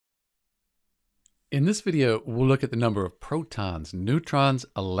In this video, we'll look at the number of protons, neutrons,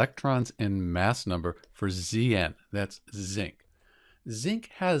 electrons, and mass number for Zn. That's zinc. Zinc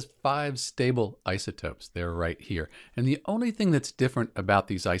has 5 stable isotopes. They're right here. And the only thing that's different about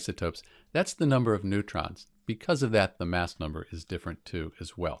these isotopes, that's the number of neutrons. Because of that, the mass number is different too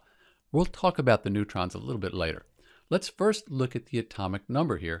as well. We'll talk about the neutrons a little bit later. Let's first look at the atomic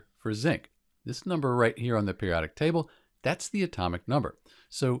number here for zinc. This number right here on the periodic table, that's the atomic number.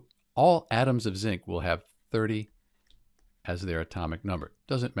 So all atoms of zinc will have 30 as their atomic number.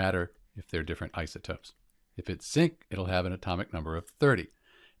 Doesn't matter if they're different isotopes. If it's zinc, it'll have an atomic number of 30.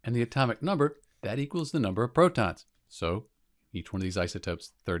 And the atomic number, that equals the number of protons. So each one of these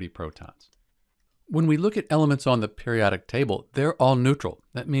isotopes, 30 protons. When we look at elements on the periodic table, they're all neutral.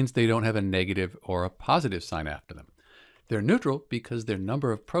 That means they don't have a negative or a positive sign after them. They're neutral because their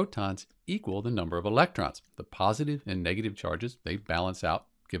number of protons equal the number of electrons. The positive and negative charges, they balance out,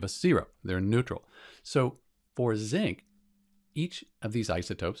 give us 0. They're neutral. So for zinc, each of these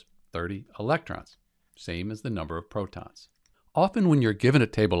isotopes, 30 electrons, same as the number of protons. Often when you're given a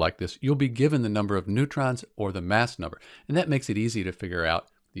table like this, you'll be given the number of neutrons or the mass number, and that makes it easy to figure out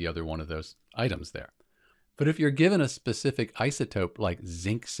the other one of those items there. But if you're given a specific isotope like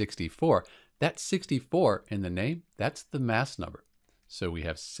zinc 64, that 64 in the name, that's the mass number. So we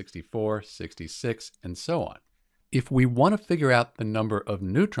have 64, 66, and so on. If we want to figure out the number of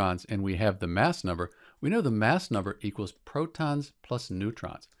neutrons and we have the mass number, we know the mass number equals protons plus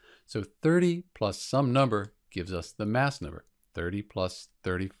neutrons. So 30 plus some number gives us the mass number, 30 plus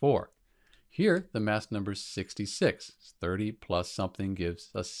 34. Here, the mass number is 66. 30 plus something gives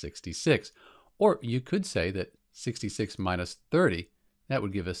us 66. Or you could say that 66 minus 30, that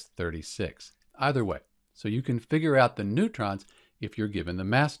would give us 36. Either way. So you can figure out the neutrons if you're given the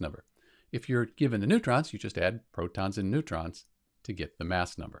mass number. If you're given the neutrons, you just add protons and neutrons to get the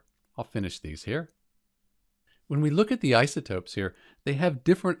mass number. I'll finish these here. When we look at the isotopes here, they have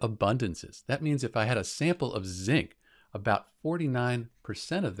different abundances. That means if I had a sample of zinc, about 49%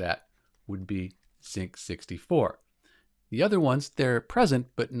 of that would be zinc 64. The other ones, they're present,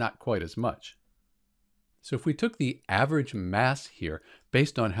 but not quite as much. So if we took the average mass here,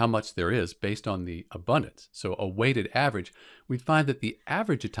 based on how much there is, based on the abundance, so a weighted average, we'd find that the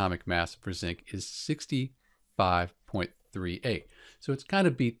average atomic mass for zinc is 65.38. So it's kind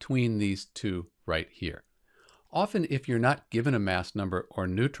of between these two right here. Often, if you're not given a mass number or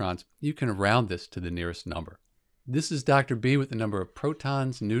neutrons, you can round this to the nearest number. This is Dr. B with the number of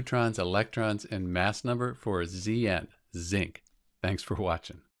protons, neutrons, electrons, and mass number for Zn, zinc. Thanks for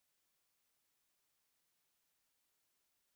watching.